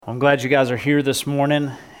I'm glad you guys are here this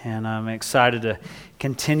morning, and I'm excited to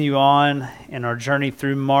continue on in our journey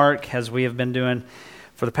through Mark as we have been doing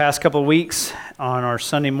for the past couple of weeks on our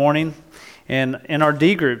Sunday morning and in our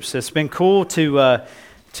D groups. It's been cool to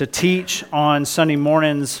teach on Sunday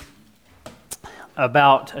mornings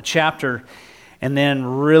about a chapter and then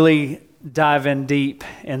really dive in deep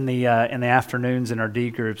in the afternoons in our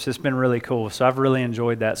D groups. It's been really cool. So I've really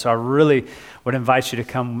enjoyed that. So I really would invite you to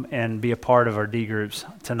come and be a part of our D groups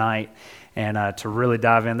tonight and to really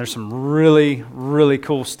dive in. There's some really, really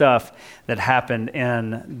cool stuff that happened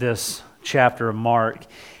in this chapter of Mark.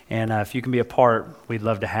 And if you can be a part, we'd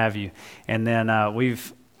love to have you. And then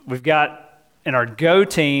we've got in our Go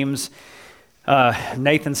teams,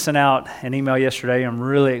 Nathan sent out an email yesterday. I'm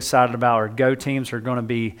really excited about our Go teams. Are going to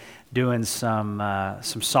be doing some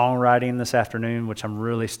songwriting this afternoon, which I'm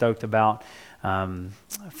really stoked about,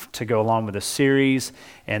 to go along with the series.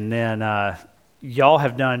 And then y'all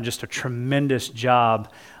have done just a tremendous job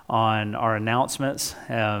on our announcements,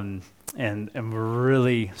 and we're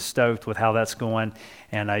really stoked with how that's going.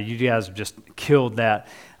 And you guys have just killed that.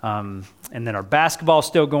 And then our basketball is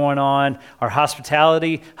still going on. Our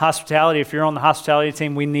hospitality, if you're on the hospitality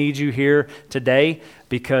team, we need you here today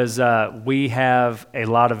because we have a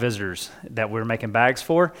lot of visitors that we're making bags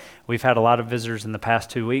for. We've had a lot of visitors in the past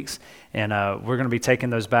 2 weeks, and we're going to be taking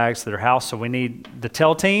those bags to their house. So we need the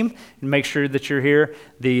tell team and make sure that you're here.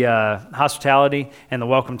 The hospitality and the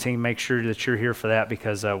welcome team, make sure that you're here for that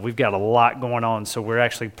because we've got a lot going on. So we're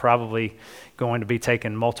actually probably going to be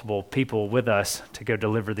taking multiple people with us to go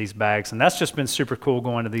deliver these bags. And that's just been super cool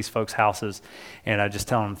going to these folks' houses and just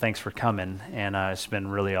telling them thanks for coming. And it's been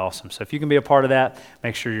really awesome. So if you can be a part of that,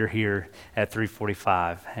 make sure you're here at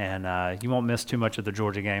 3:45. And you won't miss too much of the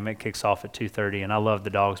Georgia game. It kicks off at 2:30. And I love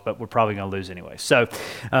the Dogs, but we're probably going to lose anyway. So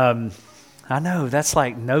I know that's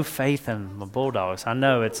like no faith in the Bulldogs. I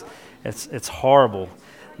know it's horrible.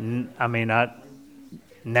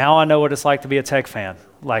 Now I know what it's like to be a Tech fan.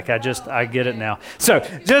 Like I get it now. So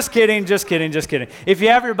just kidding. If you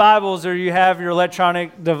have your Bibles or you have your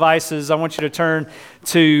electronic devices, I want you to turn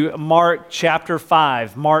to Mark chapter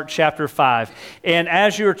 5. And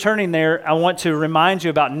as you are turning there, I want to remind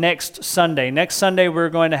you about next Sunday. Next Sunday, we're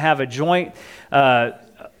going to have a joint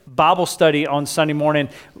Bible study on Sunday morning,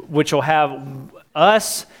 which will have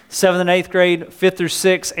us, 7th and 8th grade, 5th through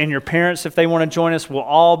 6th, and your parents, if they want to join us, will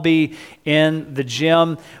all be in the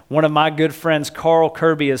gym. One of my good friends, Carl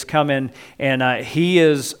Kirby, is coming, and he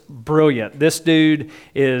is brilliant. This dude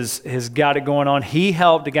has got it going on. He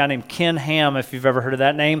helped a guy named Ken Ham, if you've ever heard of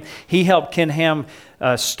that name. He helped Ken Ham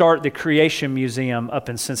start the Creation Museum up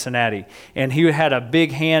in Cincinnati, and he had a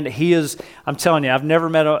big hand. I'm telling you, I've never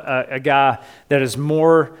met a guy that is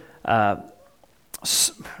more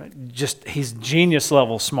he's genius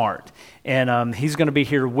level smart, and he's going to be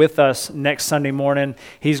here with us next Sunday morning.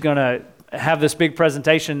 He's going to have this big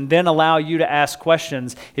presentation, then allow you to ask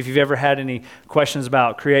questions. If you've ever had any questions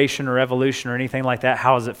about creation or evolution or anything like that,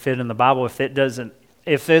 how does it fit in the Bible?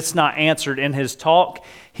 If it's not answered in his talk,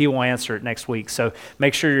 he will answer it next week. So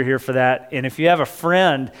make sure you're here for that. And if you have a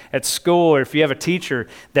friend at school or if you have a teacher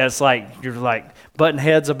that's you're butting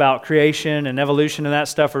heads about creation and evolution and that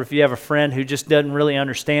stuff, or if you have a friend who just doesn't really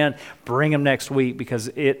understand, bring him next week because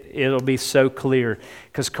it'll be so clear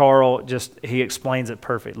because Carl he explains it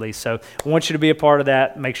perfectly. So I want you to be a part of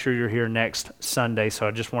that. Make sure you're here next Sunday. So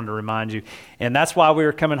I just wanted to remind you. And that's why we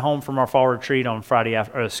were coming home from our fall retreat on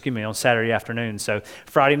on Saturday afternoon. So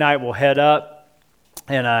Friday night we'll head up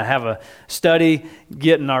and have a study,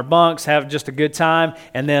 get in our bunks, have just a good time.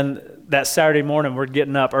 And then that Saturday morning, we're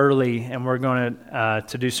getting up early and we're going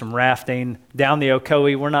to do some rafting down the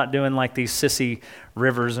Ocoee. We're not doing like these sissy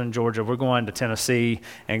rivers in Georgia. We're going to Tennessee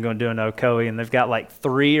and going to do an Ocoee. And they've got like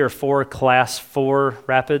 3 or 4 class 4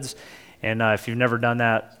 rapids. And if you've never done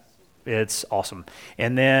that, it's awesome.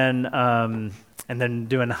 And then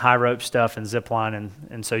doing high rope stuff and zip line.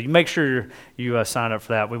 And so you make sure you sign up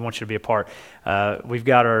for that. We want you to be a part. We've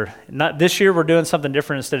got this year we're doing something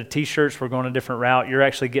different. Instead of t-shirts, we're going a different route. You're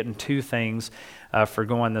actually getting 2 things for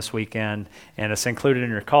going this weekend, and it's included in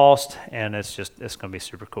your cost, and it's going to be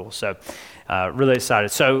super cool. So really excited.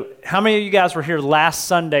 So how many of you guys were here last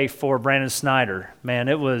Sunday for Brandon Snyder? Man,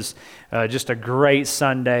 it was just a great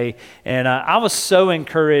Sunday, and I was so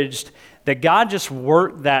encouraged that God just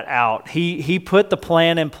worked that out. He put the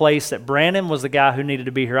plan in place that Brandon was the guy who needed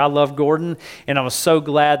to be here. I love Gordon, and I was so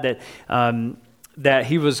glad that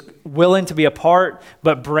he was willing to be a part.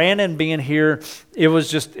 But Brandon being here, it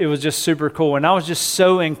was just super cool, and I was just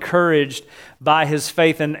so encouraged by his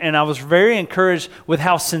faith, and I was very encouraged with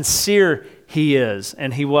how sincere he is,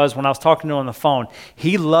 and he was when I was talking to him on the phone.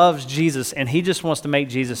 He loves Jesus, and he just wants to make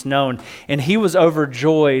Jesus known. And he was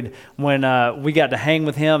overjoyed when we got to hang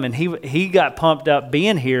with him, and he got pumped up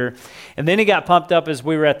being here. And then he got pumped up as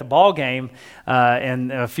we were at the ball game,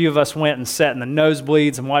 and a few of us went and sat in the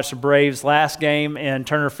nosebleeds and watched the Braves last game in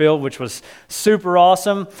Turner Field, which was super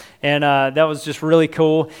awesome, and that was just really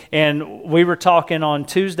cool. And we were talking on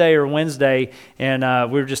Tuesday or Wednesday,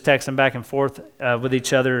 and we were just texting back and forth with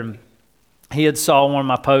each other, and he had saw one of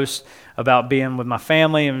my posts about being with my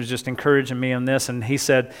family and was just encouraging me on this. And he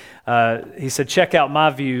said, check out my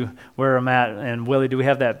view where I'm at. And Willie, do we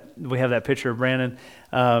have that picture of Brandon?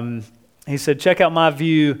 He said, check out my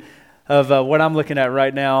view of what I'm looking at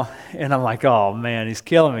right now. And I'm like, oh man, he's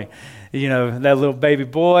killing me. You know, that little baby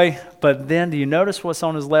boy. But then do you notice what's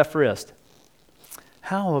on his left wrist?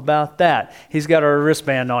 How about that? He's got our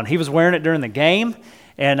wristband on. He was wearing it during the game.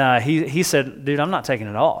 And he said, dude, I'm not taking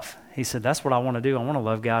it off. He said, that's what I want to do. I want to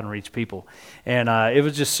love God and reach people. And it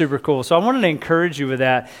was just super cool. So I wanted to encourage you with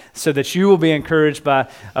that so that you will be encouraged by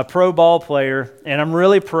a pro ball player. And I'm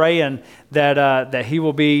really praying that he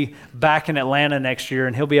will be back in Atlanta next year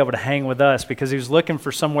and he'll be able to hang with us because he was looking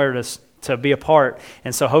for somewhere to be a part.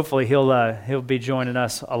 And so hopefully he'll be joining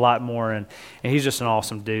us a lot more. And he's just an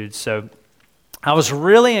awesome dude. So I was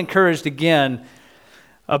really encouraged again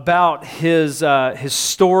about his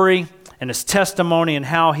story and his testimony and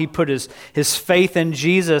how he put his faith in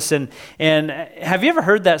Jesus. And have you ever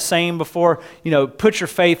heard that saying before? You know, put your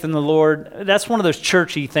faith in the Lord. That's one of those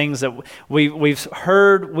churchy things that we've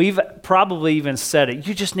heard. We've probably even said it.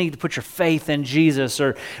 You just need to put your faith in Jesus.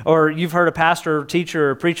 Or you've heard a pastor or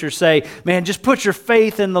teacher or preacher say, man, just put your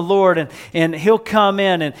faith in the Lord and he'll come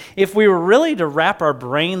in. And if we were really to wrap our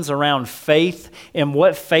brains around faith and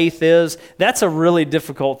what faith is, that's a really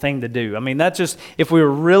difficult thing to do. I mean, that's just, if we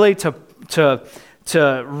were really to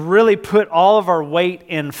really put all of our weight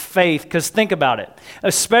in faith, because think about it,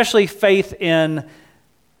 especially faith in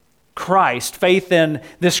Christ, faith in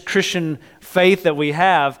this Christian faith that we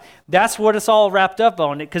have, that's what it's all wrapped up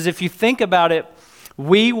on. Because if you think about it,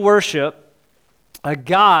 we worship a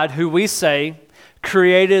God who we say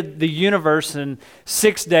created the universe in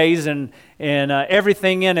 6 days and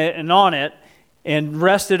everything in it and on it, and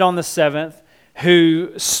rested on the seventh,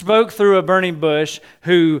 who spoke through a burning bush,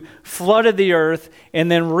 who flooded the earth and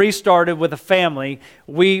then restarted with a family.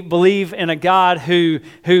 We believe in a God who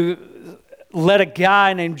let a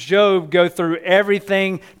guy named Job go through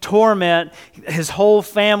everything, torment. His whole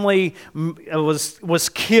family was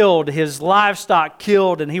killed, his livestock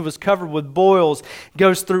killed, and he was covered with boils.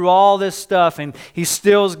 Goes through all this stuff, and he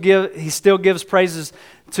still gives praises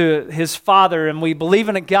to his Father. And we believe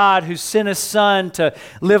in a God who sent his Son to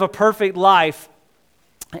live a perfect life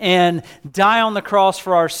and die on the cross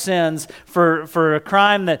for our sins, for a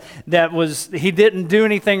crime that was, he didn't do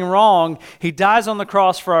anything wrong. He dies on the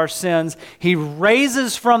cross for our sins. He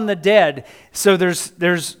raises from the dead. So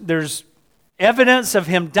there's evidence of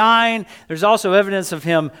him dying. There's also evidence of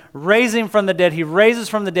him raising from the dead. He raises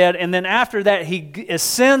from the dead, and then after that, he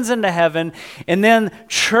ascends into heaven, and then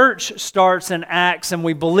church starts in Acts, and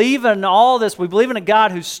we believe in all this. We believe in a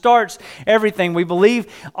God who starts everything. We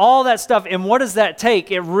believe all that stuff, and what does that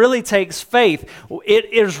take? It really takes faith.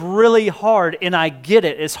 It is really hard, and I get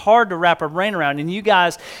it. It's hard to wrap our brain around, and you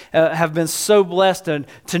guys have been so blessed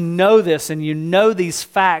to know this, and you know these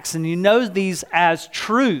facts, and you know these as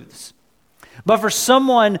truths. But for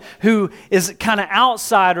someone who is kind of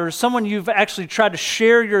outside, or someone you've actually tried to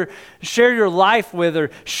share your life with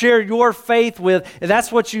or share your faith with,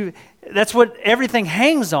 that's what everything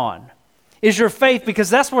hangs on, is your faith, because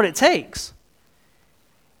that's what it takes.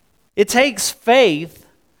 It takes faith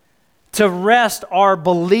to rest our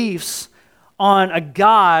beliefs on a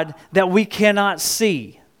God that we cannot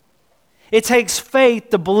see. It takes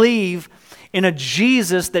faith to believe in a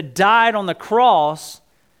Jesus that died on the cross.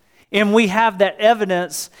 And we have that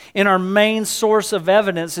evidence, and our main source of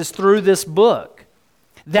evidence is through this book.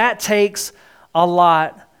 That takes a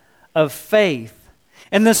lot of faith.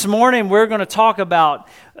 And this morning we're going to talk about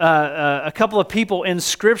a couple of people in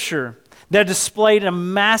Scripture that displayed a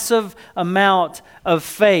massive amount of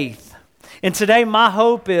faith. And today my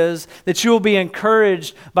hope is that you will be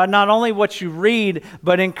encouraged by not only what you read,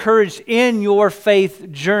 but encouraged in your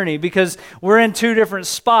faith journey, because we're in two different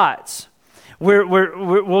spots.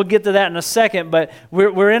 We'll get to that in a second, but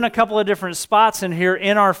we're in a couple of different spots in here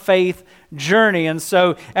in our faith journey. And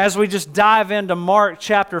so as we just dive into Mark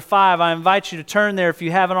chapter 5, I invite you to turn there if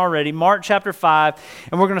you haven't already. Mark chapter 5,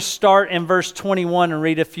 and we're going to start in verse 21 and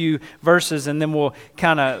read a few verses, and then we'll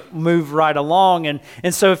kind of move right along.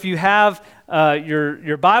 And so if you have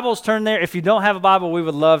your Bibles, turn there. If you don't have a Bible, we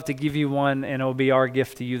would love to give you one, and it will be our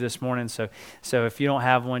gift to you this morning. So if you don't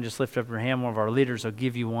have one, just lift up your hand. One of our leaders will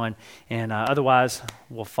give you one, and otherwise,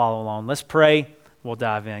 we'll follow along. Let's pray. We'll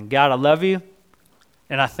dive in. God, I love you,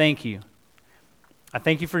 and I thank you. I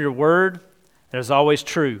thank you for your word that is always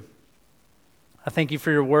true. I thank you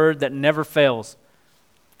for your word that never fails.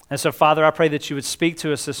 And so, Father, I pray that you would speak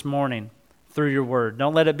to us this morning through your word.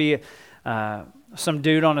 Don't let it be some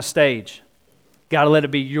dude on a stage. God, let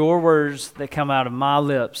it be your words that come out of my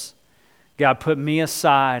lips. God, put me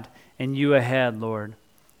aside and you ahead, Lord.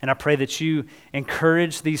 And I pray that you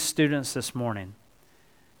encourage these students this morning.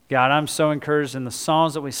 God, I'm so encouraged in the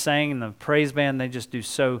songs that we sang and the praise band. They just do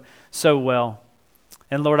so well.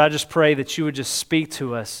 And Lord, I just pray that you would just speak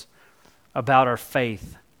to us about our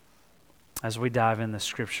faith as we dive in the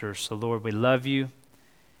scriptures. So Lord, we love you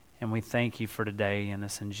and we thank you for today. And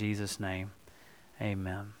it's in Jesus' name,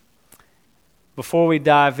 amen. Before we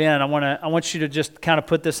dive in, I want you to just kind of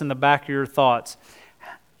put this in the back of your thoughts.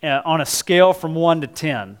 On a scale from 1 to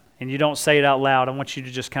 10, and you don't say it out loud, I want you to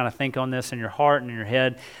just kind of think on this in your heart and in your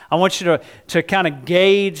head. I want you to kind of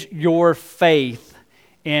gauge your faith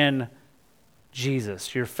in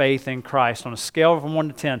Jesus, your faith in Christ on a scale from 1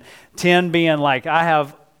 to 10. 10 being like, I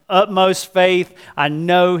have utmost faith. I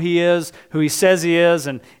know he is who he says he is,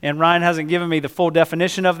 and Ryan hasn't given me the full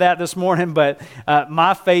definition of that this morning, but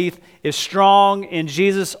my faith is strong in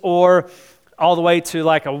Jesus, or all the way to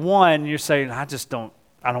like a 1, you're saying, I don't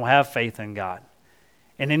have faith in God,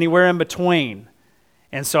 and anywhere in between.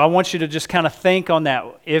 And so I want you to just kind of think on that.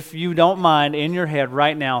 If you don't mind, in your head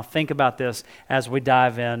right now, think about this as we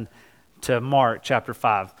dive in to Mark chapter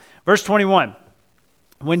 5. Verse 21.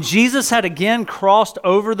 When Jesus had again crossed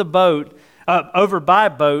over by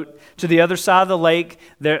boat to the other side of the lake,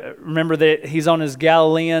 remember that he's on his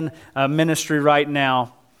Galilean ministry right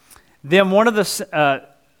now. Then a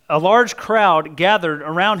large crowd gathered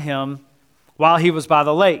around him while he was by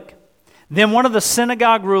the lake. Then one of the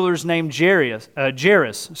synagogue rulers named Jairus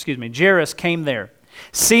came there.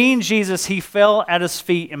 Seeing Jesus, he fell at his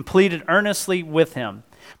feet and pleaded earnestly with him.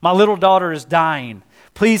 My little daughter is dying.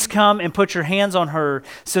 Please come and put your hands on her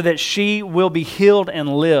so that she will be healed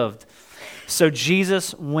and live. So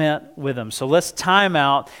Jesus went with him. So let's time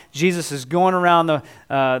out. Jesus is going around the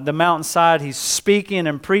mountainside. He's speaking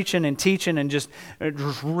and preaching and teaching and just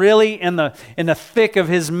really in the thick of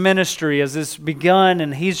his ministry as this begun.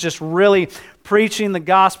 And he's just really preaching the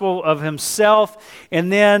gospel of himself.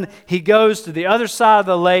 And then he goes to the other side of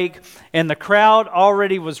the lake, and the crowd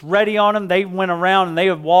already was ready on him. They went around and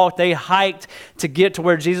they hiked to get to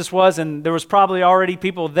where Jesus was, and there was probably already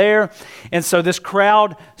people there. And so this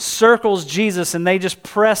crowd circles Jesus, and they just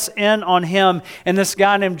press in on him. And this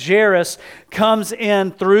guy named Jairus comes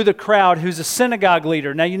in through the crowd, who's a synagogue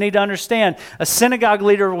leader. Now you need to understand, a synagogue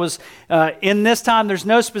leader was, in this time, there's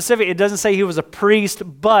no specific, it doesn't say he was a priest,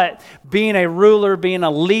 but being a ruler, being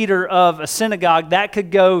a leader of a synagogue, that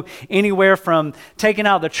could go anywhere from taking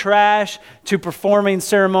out the trash to performing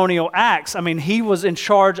ceremonial acts. I mean, he was in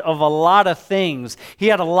charge of a lot of things. He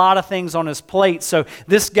had a lot of things on his plate. So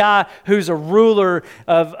this guy who's a ruler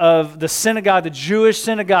of the synagogue, the Jewish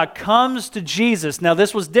synagogue, comes to Jesus. Now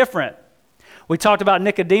this was different. We talked about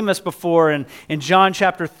Nicodemus before in John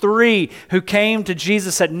chapter 3, who came to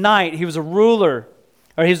Jesus at night. He was a ruler,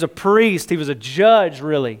 or he was a priest. He was a judge,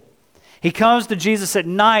 really. He comes to Jesus at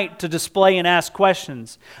night to display and ask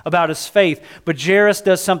questions about his faith. But Jairus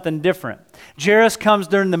does something different. Jairus comes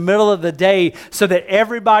during the middle of the day so that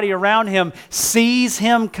everybody around him sees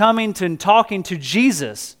him coming to and talking to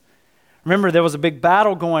Jesus. Remember, there was a big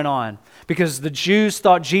battle going on because the Jews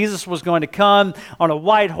thought Jesus was going to come on a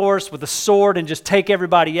white horse with a sword and just take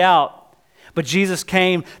everybody out. But Jesus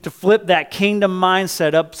came to flip that kingdom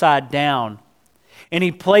mindset upside down. And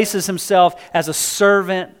he places himself as a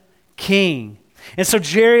servant king. And so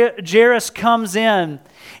Jairus comes in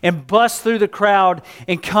and busts through the crowd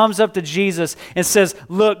and comes up to Jesus and says,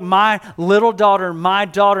 look, my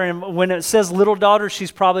daughter, and when it says little daughter, she's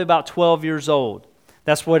probably about 12 years old.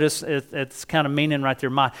 That's what it's kind of meaning right there.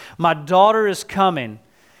 My daughter is coming,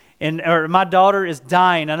 or my daughter is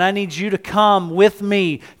dying, and I need you to come with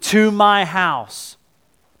me to my house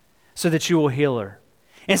so that you will heal her.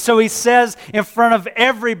 And so he says in front of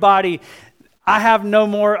everybody, I have no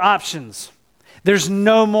more options. There's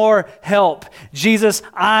no more help. Jesus,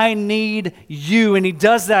 I need you. And he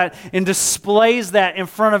does that and displays that in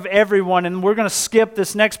front of everyone. And we're going to skip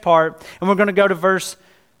this next part, and we're going to go to verse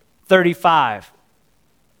 35.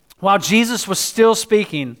 While Jesus was still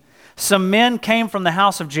speaking, some men came from the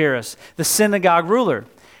house of Jairus, the synagogue ruler.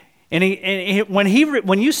 And when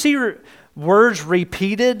you see words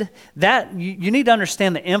repeated, that you need to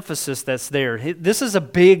understand the emphasis that's there. This is a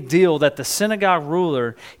big deal that the synagogue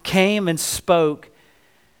ruler came and spoke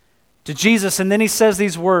to Jesus, and then he says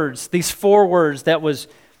these words, these 4 words that was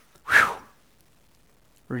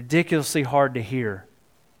ridiculously hard to hear.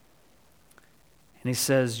 And he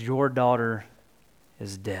says, your daughter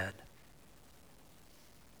is dead.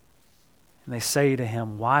 And they say to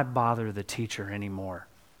him, why bother the teacher anymore?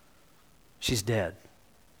 She's dead.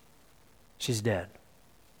 She's dead.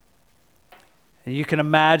 And you can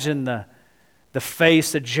imagine the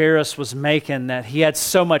face that Jairus was making, that he had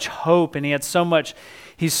so much hope and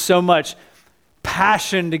he's so much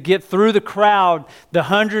passion to get through the crowd, the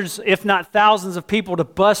hundreds, if not thousands of people to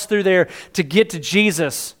bust through there to get to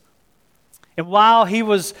Jesus. And while he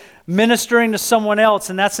was ministering to someone else,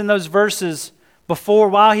 and that's in those verses before,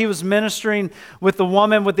 while he was ministering with the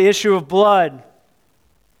woman with the issue of blood,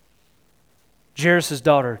 Jairus'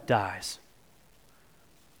 daughter dies.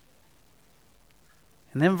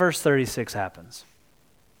 And then verse 36 happens.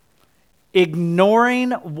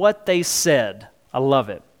 Ignoring what they said, I love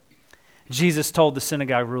it. Jesus told the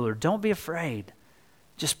synagogue ruler, don't be afraid,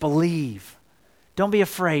 just believe. Don't be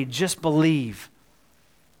afraid, just believe.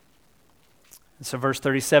 And so verse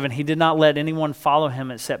 37, he did not let anyone follow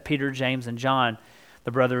him except Peter, James, and John,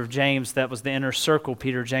 the brother of James. That was the inner circle,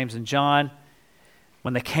 Peter, James, and John.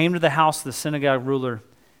 When they came to the house of the synagogue ruler,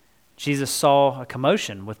 Jesus saw a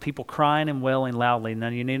commotion with people crying and wailing loudly. Now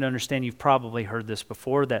you need to understand, you've probably heard this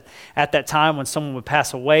before, that at that time when someone would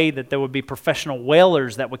pass away, that there would be professional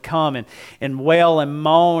wailers that would come and wail and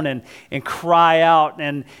moan and cry out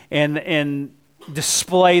and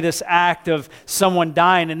display this act of someone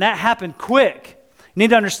dying. And that happened quick. You need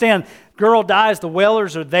to understand, girl dies, the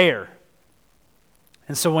wailers are there.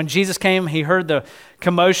 And so when Jesus came, he heard the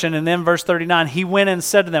commotion. And then verse 39, he went and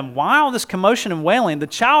said to them, why all this commotion and wailing? The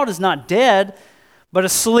child is not dead, but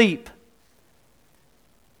asleep.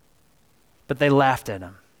 But they laughed at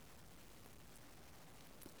him.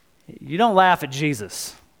 You don't laugh at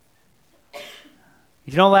Jesus.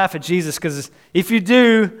 You don't laugh at Jesus, because if you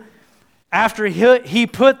do, after he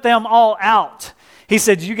put them all out, he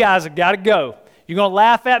said, you guys have got to go. You're going to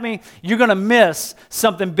laugh at me, you're going to miss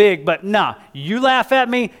something big. But nah, you laugh at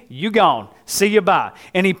me, you gone. See you bye.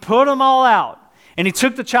 And he put them all out. And he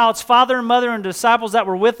took the child's father and mother and disciples that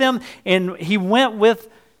were with him, and he went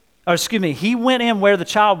in where the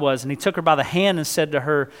child was, and he took her by the hand and said to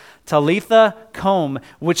her, Talitha cum,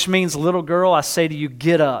 which means, little girl, I say to you,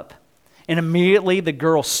 get up. And immediately the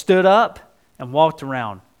girl stood up and walked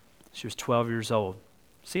around. She was 12 years old.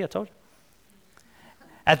 See, I told you.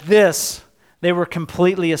 At this, they were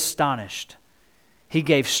completely astonished. He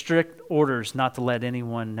gave strict orders not to let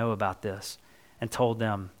anyone know about this and told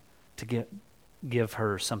them to give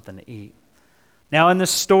her something to eat. Now in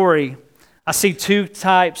this story, I see 2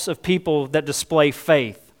 types of people that display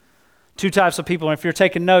faith. 2 types of people. And if you're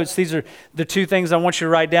taking notes, these are the 2 things I want you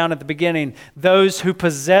to write down at the beginning. Those who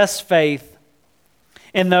possess faith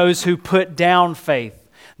and those who put down faith.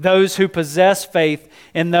 Those who possess faith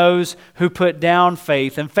and those who put down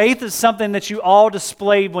faith. And faith is something that you all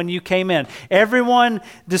displayed when you came in. Everyone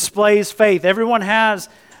displays faith. Everyone has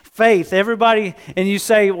faith. Everybody, and you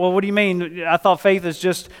say, well, what do you mean? I thought faith is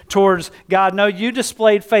just towards God. No, you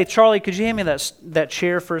displayed faith. Charlie, could you hand me that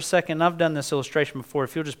chair for a second? I've done this illustration before.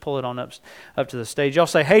 If you'll just pull it on up to the stage. Y'all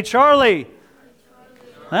say, hey, Charlie.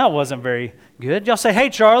 That wasn't very good. Y'all say, hey,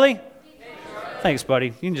 Charlie. Thanks, buddy.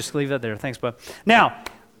 You can just leave that there. Thanks, bud. Now,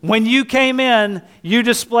 when you came in, you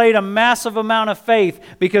displayed a massive amount of faith,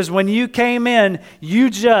 because when you came in, you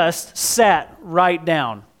just sat right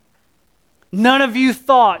down. None of you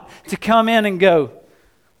thought to come in and go,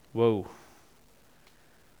 whoa,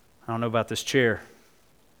 I don't know about this chair.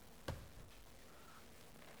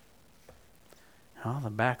 Oh, the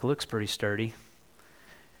back looks pretty sturdy.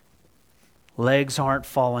 Legs aren't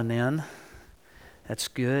falling in. That's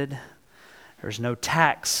good. There's no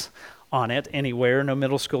tacks on it anywhere. No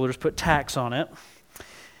middle schoolers put tacks on it.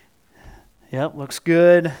 Yep, looks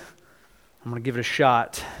good. I'm going to give it a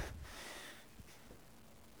shot.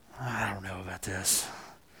 I don't know about this.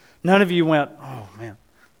 None of you went, oh, man.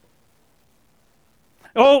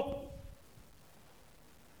 Oh!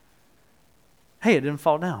 Hey, it didn't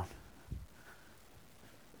fall down.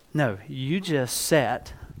 No, you just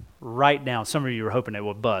sat right down. Some of you were hoping it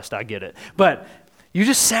would bust. I get it. But you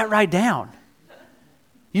just sat right down.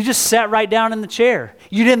 You just sat right down in the chair.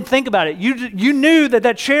 You didn't think about it. You knew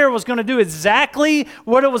that chair was going to do exactly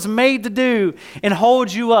what it was made to do and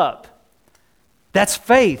hold you up. That's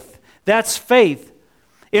faith. That's faith.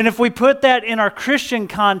 And if we put that in our Christian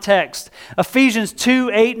context, Ephesians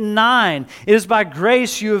 2:8 and 9, it is by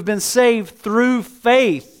grace you have been saved through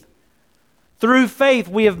faith. Through faith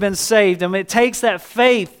we have been saved. And it takes that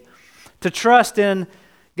faith to trust in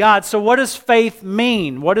God. So what does faith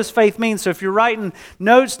mean? What does faith mean? So if you're writing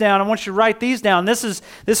notes down, I want you to write these down. This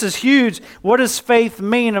is huge. What does faith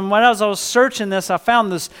mean? And when I was searching this, I found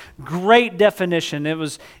this great definition.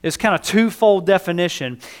 It's kind of twofold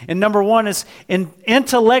definition. And number one is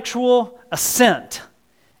intellectual assent.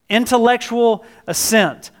 Intellectual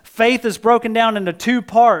assent. Faith is broken down into two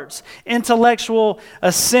parts. Intellectual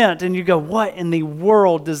assent. And you go, what in the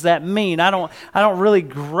world does that mean? I don't really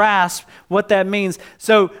grasp what that means.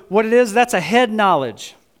 So what it is, that's a head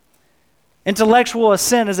knowledge. Intellectual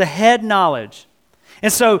assent is a head knowledge.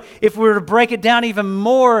 And so if we were to break it down even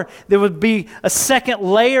more, there would be a second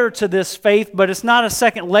layer to this faith, but it's not a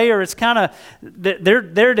second layer. It's kind of,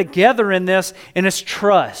 they're together in this, and it's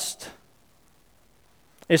trust.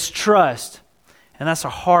 It's trust. And that's a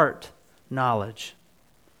heart knowledge.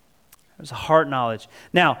 There's a heart knowledge.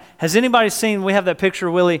 Now, has anybody seen, we have that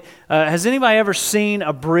picture, Willie, has anybody ever seen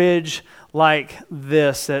a bridge like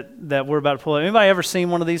this that we're about to pull up? Anybody ever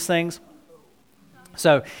seen one of these things?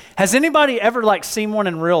 So, has anybody ever seen one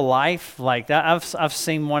in real life? Like that? I've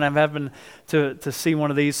seen one. I've happened to see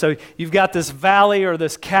one of these. So, you've got this valley or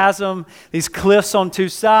this chasm, these cliffs on two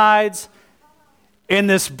sides, and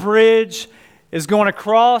this bridge is going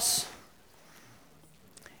across.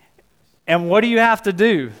 And what do you have to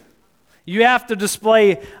do? You have to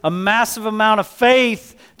display a massive amount of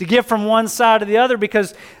faith to get from one side to the other,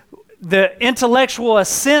 because the intellectual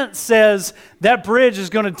assent says that bridge is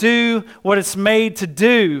going to do what it's made to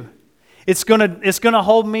do. It's going to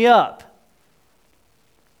hold me up.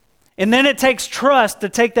 And then it takes trust to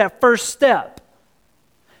take that first step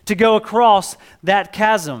to go across that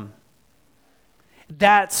chasm.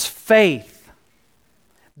 That's faith.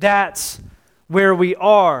 That's where we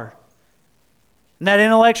are. And that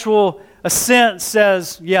intellectual assent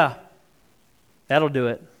says, yeah, that'll do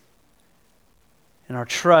it. And our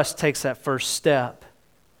trust takes that first step.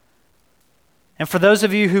 And for those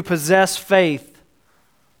of you who possess faith,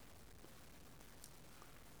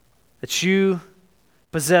 that you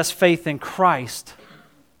possess faith in Christ,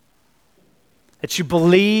 that you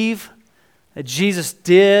believe that Jesus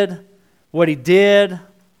did what He did,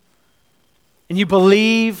 and you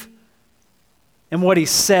believe in what He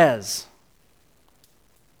says,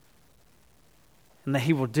 and that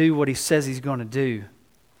He will do what He says He's going to do.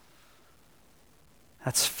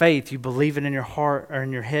 That's faith. You believe it in your heart or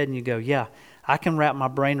in your head, and you go, yeah, I can wrap my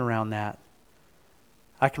brain around that.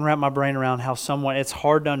 I can wrap my brain around how someone, it's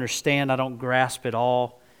hard to understand, I don't grasp it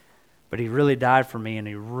all, but He really died for me, and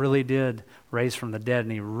He really did raise from the dead,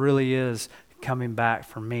 and He really is coming back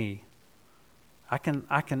for me. I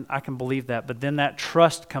can believe that, but then that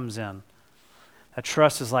trust comes in. That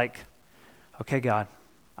trust is like, okay, God,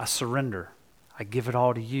 I surrender. I give it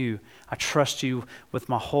all to You. I trust You with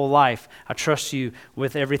my whole life. I trust You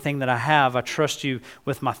with everything that I have. I trust You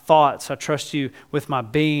with my thoughts. I trust You with my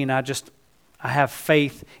being. I have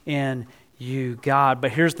faith in You, God.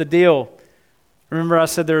 But here's the deal. Remember I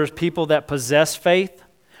said there's people that possess faith,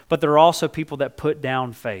 but there are also people that put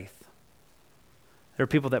down faith. There are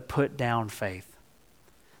people that put down faith.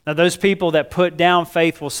 Now those people that put down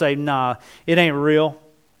faith will say, nah, it ain't real.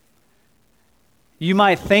 You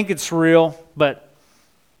might think it's real, but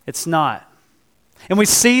it's not. And we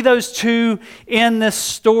see those two in this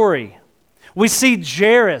story. We see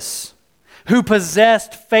Jairus, who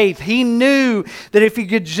possessed faith. He knew that if he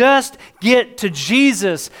could just get to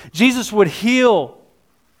Jesus, Jesus would heal.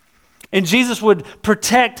 And Jesus would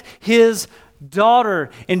protect his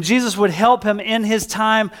daughter. And Jesus would help him in his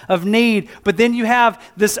time of need. But then you have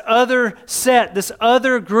this other set, this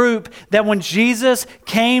other group that when Jesus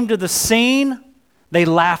came to the scene, they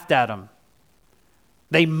laughed at Him.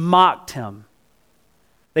 They mocked Him.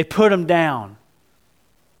 They put Him down.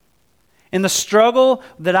 And the struggle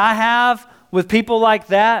that I have with people like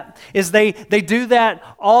that is they do that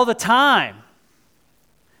all the time.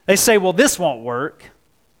 They say, well, this won't work.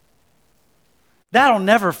 That'll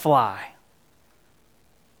never fly.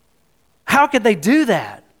 How could they do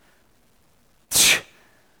that?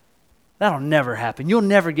 That'll never happen. You'll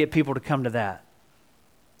never get people to come to that.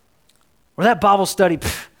 Or that Bible study,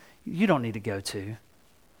 you don't need to go to.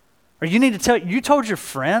 Or you need to you told your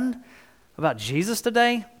friend about Jesus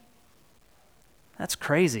today? That's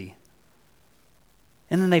crazy.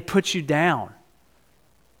 And then they put you down.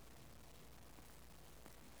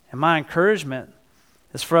 And my encouragement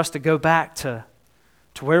is for us to go back to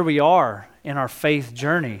where we are in our faith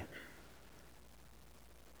journey.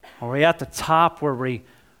 Are we at the top where we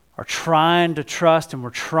are trying to trust and we're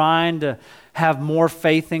trying to have more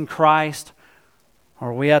faith in Christ? Or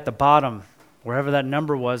are we at the bottom, wherever that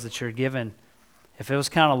number was that you're given? If it was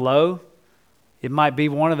kind of low, it might be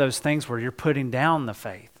one of those things where you're putting down the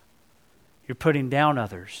faith. You're putting down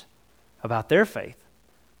others about their faith.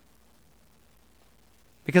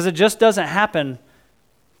 Because it just doesn't happen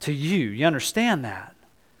to you. You understand that?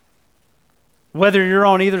 Whether you're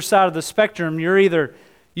on either side of the spectrum,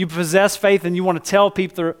 you possess faith and you want to tell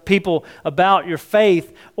people about your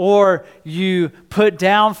faith, or you put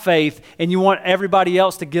down faith and you want everybody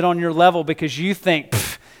else to get on your level because you think,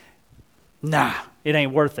 nah, it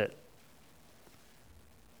ain't worth it.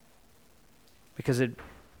 Because it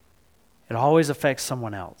always affects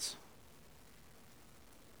someone else.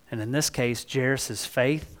 And in this case, Jairus'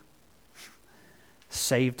 faith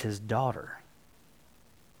saved his daughter.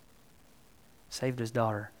 Saved his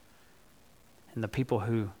daughter. And the people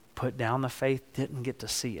who put down the faith didn't get to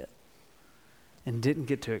see it and didn't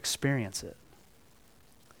get to experience it.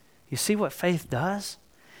 You see what faith does?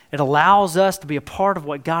 It allows us to be a part of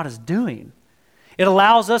what God is doing. It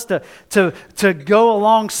allows us to go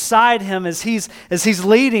alongside him as he's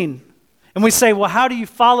leading. And we say, well, how do you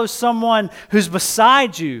follow someone who's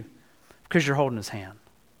beside you? Because you're holding his hand.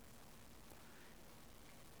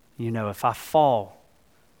 You know, if I fall,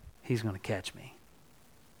 he's going to catch me.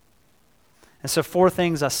 And so 4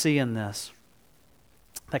 things I see in this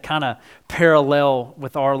that kind of parallel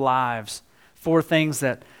with our lives. 4 things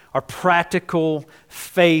that are practical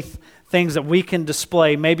faith, things that we can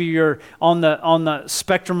display. Maybe you're on the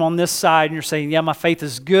spectrum on this side and you're saying, yeah, my faith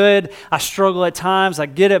is good. I struggle at times. I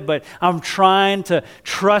get it, but I'm trying to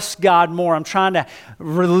trust God more. I'm trying to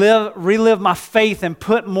relive my faith and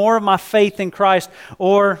put more of my faith in Christ.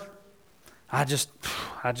 Or I just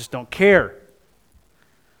don't care.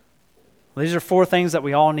 These are 4 things that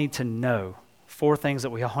we all need to know. 4 things that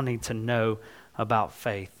we all need to know about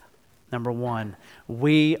faith. Number 1,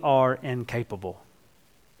 we are incapable.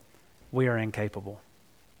 We are incapable.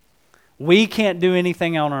 We can't do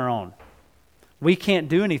anything on our own. We can't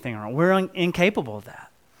do anything on our own. We're incapable of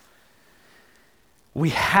that. We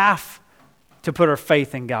have to put our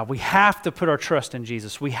faith in God. We have to put our trust in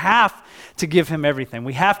Jesus. We have to give him everything.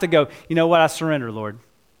 We have to go, you know what, I surrender, Lord.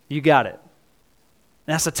 You got it.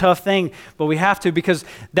 That's a tough thing, but we have to, because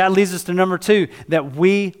that leads us to number 2, that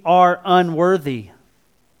we are unworthy.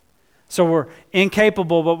 So we're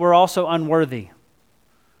incapable, but we're also unworthy.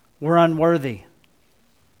 We're unworthy.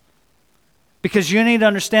 Because you need to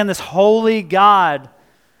understand this holy God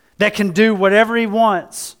that can do whatever he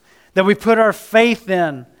wants, that we put our faith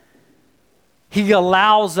in. He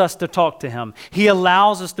allows us to talk to him. He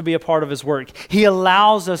allows us to be a part of his work. He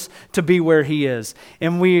allows us to be where he is.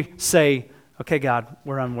 And we say, okay, God,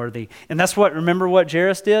 we're unworthy. And that's remember what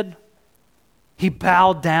Jairus did? He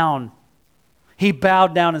bowed down. He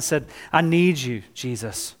bowed down and said, I need you,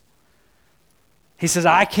 Jesus. He says,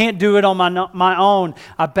 I can't do it on my own.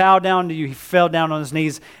 I bow down to you. He fell down on his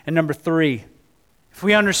knees. And number 3, if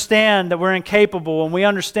we understand that we're incapable and we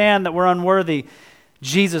understand that we're unworthy,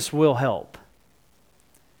 Jesus will help.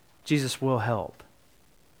 Jesus will help.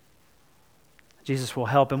 Jesus will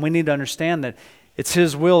help. And we need to understand that it's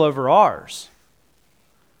his will over ours.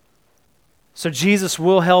 So Jesus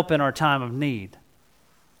will help in our time of need.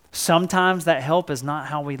 Sometimes that help is not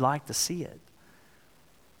how we like to see it.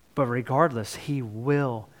 But regardless, he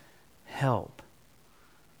will help.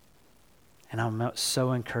 And I'm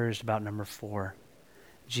so encouraged about number 4.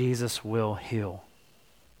 Jesus will heal.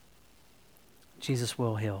 Jesus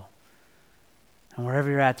will heal. And wherever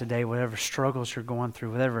you're at today, whatever struggles you're going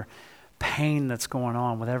through, whatever pain that's going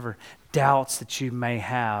on, whatever doubts that you may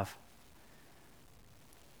have,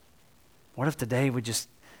 what if today we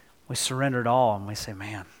surrender it all and we say,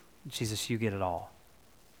 man, Jesus, you get it all.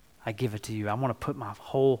 I give it to you. I want to put my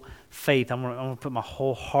whole faith, I want to put my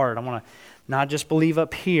whole heart. I want to not just believe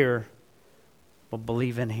up here, but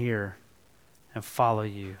believe in here and follow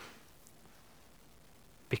you.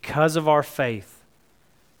 Because of our faith,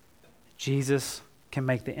 Jesus can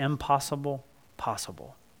make the impossible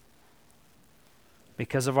possible.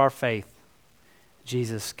 Because of our faith,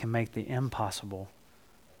 Jesus can make the impossible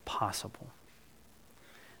possible.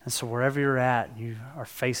 And so wherever you're at, you are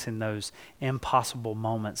facing those impossible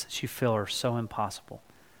moments that you feel are so impossible.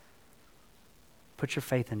 Put your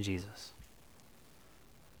faith in Jesus.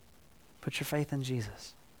 Put your faith in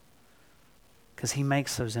Jesus. Because he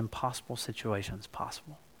makes those impossible situations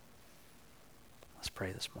possible. Let's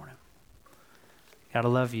pray this morning. God, I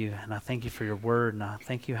love you, and I thank you for your word, and I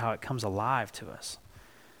thank you how it comes alive to us.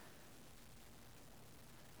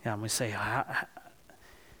 Yeah, and we say,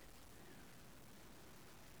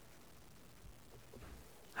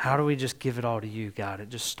 How do we just give it all to you, God? It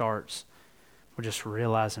just starts. We're just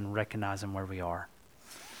realizing, recognizing where we are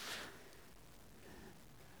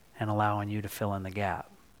and allowing you to fill in the gap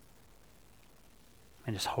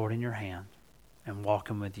and just holding your hand and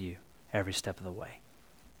walking with you every step of the way.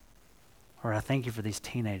 Lord, I thank you for these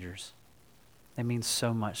teenagers. They mean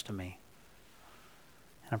so much to me.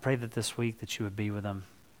 And I pray that this week that you would be with them,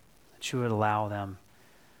 that you would allow them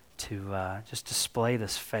to just display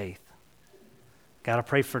this faith. God, I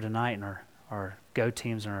pray for tonight in our Go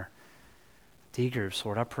teams and our D groups,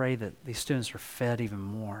 Lord. I pray that these students are fed even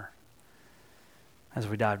more as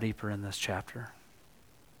we dive deeper in this chapter.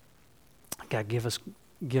 God, give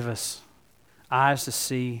us eyes to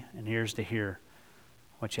see and ears to hear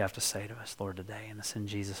what you have to say to us, Lord, today. And it's in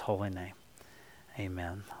Jesus' holy name.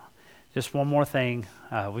 Amen. Just one more thing.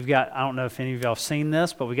 I don't know if any of y'all have seen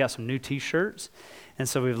this, but we got some new t-shirts. And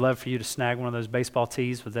so we'd love for you to snag one of those baseball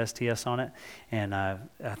tees with STS on it. And I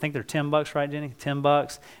think they're $10, right, Jenny?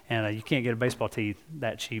 $10. And you can't get a baseball tee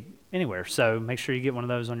that cheap anywhere. So make sure you get one of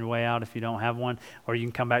those on your way out if you don't have one. Or you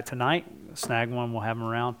can come back tonight, snag one, we'll have them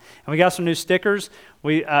around. And we got some new stickers.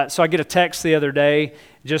 So I get a text the other day.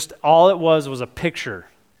 Just all it was a picture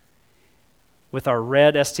with our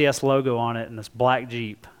red STS logo on it and this black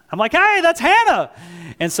Jeep. I'm like, hey, that's Hannah.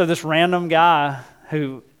 And so this random guy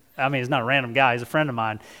he's not a random guy, he's a friend of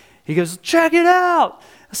mine. He goes, check it out.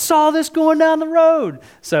 I saw this going down the road.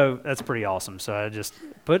 So that's pretty awesome. So I just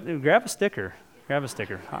grab a sticker.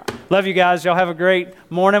 Love you guys. Y'all have a great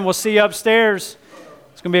morning. We'll see you upstairs.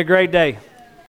 It's going to be a great day.